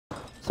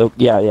So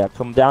yeah,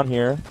 come down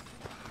here,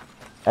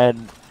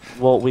 and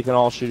we can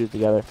all shoot it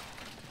together.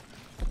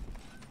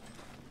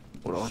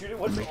 Hold on. Shoot it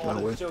once all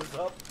that shows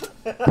up.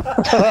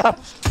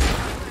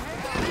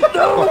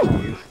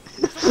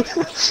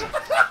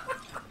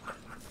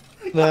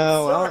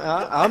 No,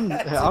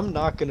 I'm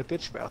not gonna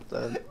bitch about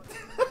that.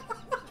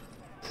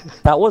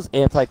 That was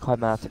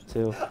anticlimactic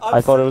too. I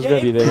thought it was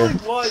gonna be bigger.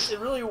 It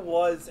really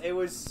was. It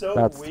was so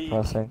That's weak.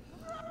 depressing.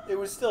 It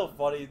was still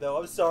funny though.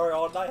 I'm sorry,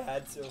 Alden. I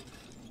had to.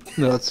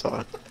 No, it's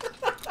fine.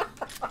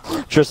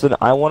 Tristan,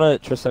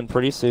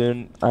 pretty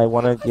soon, I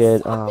wanna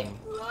get, Run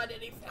and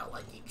he felt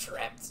like he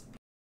tripped.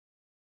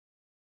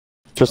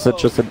 Tristan.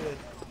 Good.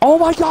 Oh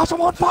my gosh,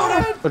 I'm on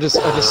fire! I just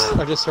heard an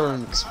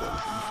explosion.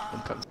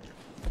 I'm coming.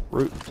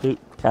 Root, toot,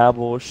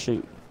 cowboy,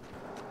 shoot.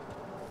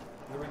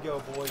 Here we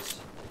go, boys.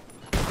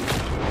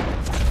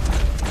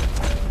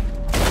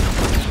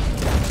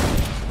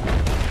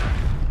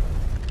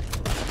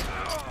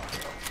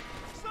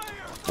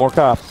 More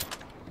cops.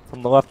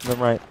 From the left and the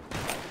right.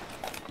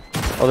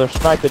 Oh, they're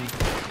sniping.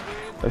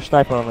 They're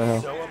sniping on the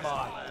hill. So am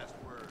I.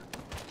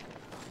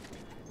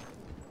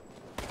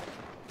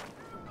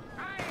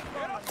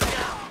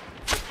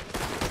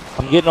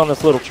 I'm getting on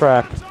this little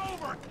track.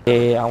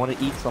 Yeah, I want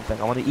to eat something.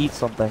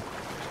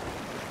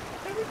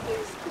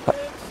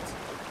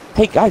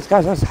 Hey, guys,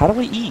 how do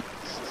we eat?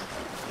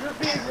 You're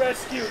being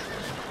rescued.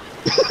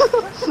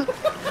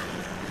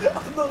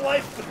 I'm the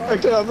lifeguard.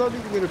 Okay, I'm not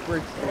even gonna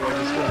break through.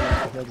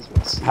 I'm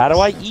just gonna How do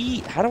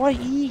I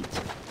eat?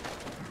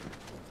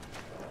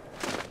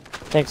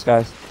 Thanks,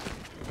 guys.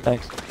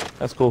 Thanks.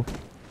 That's cool.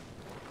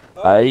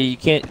 You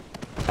can't.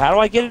 How do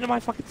I get into my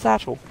fucking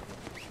satchel?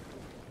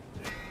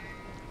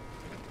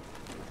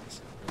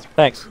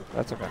 Thanks.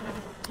 That's okay.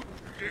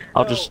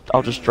 I'll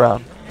just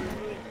drown.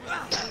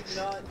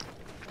 You're not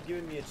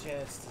giving me a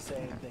chance to say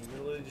anything.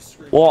 You're literally just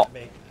screaming at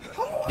me.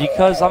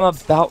 Because I'm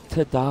about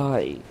to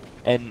die,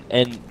 and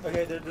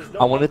okay, there's no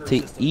I wanted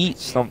to eat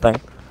something.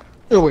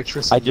 Oh wait,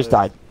 Tristan. I just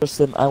died.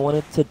 Tristan, I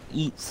wanted to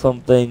eat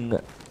something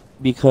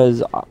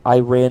because I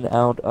ran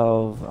out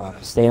of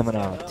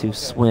stamina to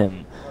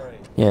swim. Alright.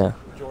 Yeah.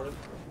 Jordan,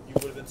 you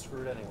would have been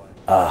screwed anyway.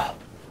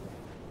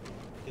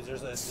 Because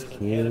there's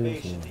an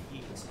animation to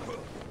eat.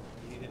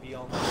 You need to be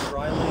on the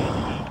dry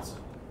land to eat.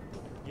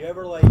 You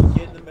ever like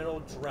get in the middle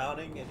of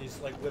drowning and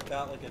just like whip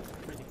out like a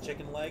freaking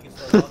chicken leg and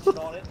start munching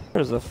on it?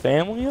 There's a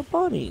family of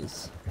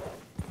bunnies.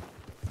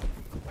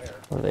 Where?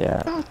 Where are they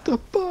at? Not the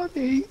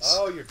bunnies.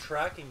 Oh, you're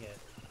tracking it.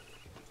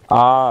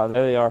 Ah,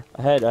 there they are.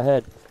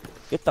 Ahead.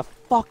 Get the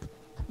fuck.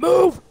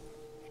 Move!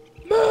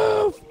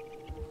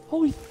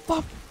 Holy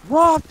fuck.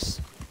 Rocks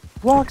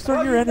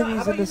are your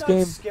enemies in this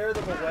game. Scare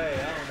them away.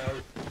 I don't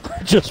know.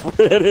 I just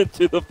ran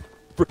into the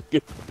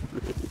freaking